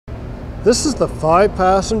This is the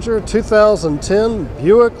 5-passenger 2010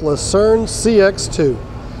 Buick Lucerne CX2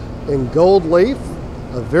 in gold leaf,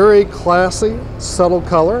 a very classy, subtle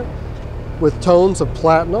color with tones of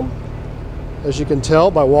platinum, as you can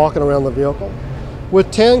tell by walking around the vehicle,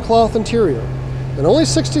 with tan cloth interior, and only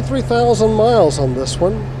 63,000 miles on this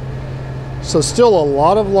one. So still a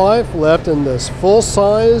lot of life left in this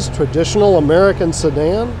full-size traditional American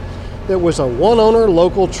sedan that was a one-owner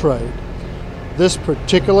local trade. This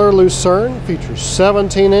particular Lucerne features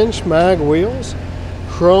 17-inch mag wheels,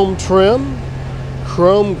 chrome trim,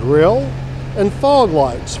 chrome grille, and fog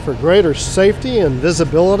lights for greater safety and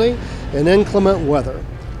visibility in inclement weather.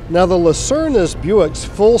 Now the Lucerne is Buick's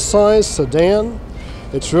full-size sedan.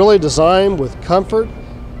 It's really designed with comfort,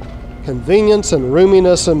 convenience, and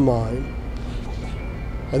roominess in mind.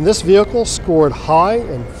 And this vehicle scored high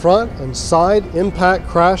in front and side impact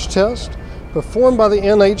crash test performed by the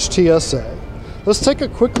NHTSA. Let's take a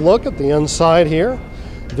quick look at the inside here.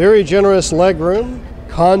 Very generous legroom.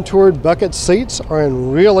 Contoured bucket seats are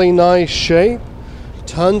in really nice shape.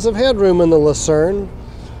 Tons of headroom in the Lucerne.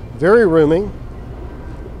 Very roomy.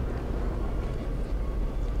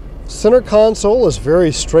 Center console is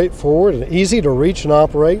very straightforward and easy to reach and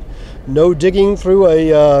operate. No digging through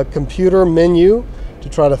a computer menu to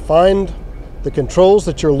try to find the controls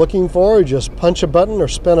that you're looking for. You just punch a button or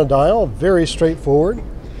spin a dial. Very straightforward.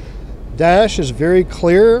 Dash is very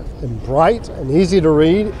clear and bright and easy to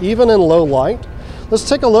read, even in low light. Let's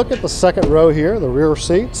take a look at the second row here, the rear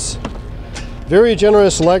seats. Very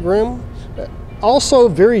generous legroom. Also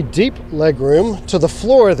very deep legroom to the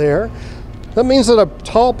floor there. That means that a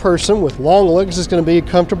tall person with long legs is going to be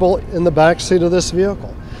comfortable in the back seat of this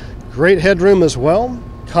vehicle. Great headroom as well.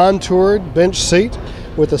 Contoured bench seat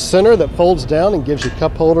with a center that folds down and gives you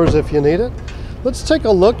cup holders if you need it. Let's take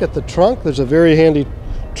a look at the trunk. There's a very handy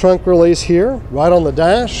trunk release here, right on the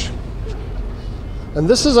dash. And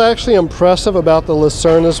this is actually impressive about the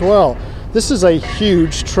Lucerne as well. This is a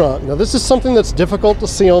huge trunk. Now this is something that's difficult to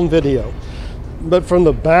see on video, but from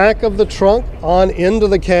the back of the trunk on into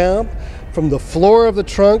the cab, from the floor of the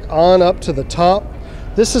trunk on up to the top,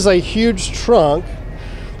 this is a huge trunk,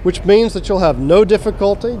 which means that you'll have no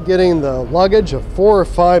difficulty getting the luggage of 4 or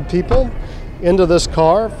 5 people into this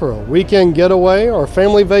car for a weekend getaway or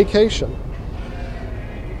family vacation.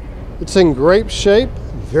 It's in great shape,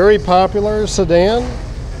 very popular sedan.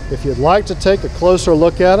 If you'd like to take a closer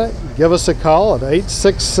look at it, give us a call at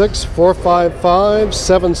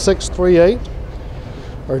 866-455-7638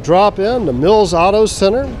 or drop in to Mills Auto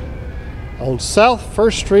Center on South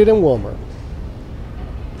 1st Street in Willmar.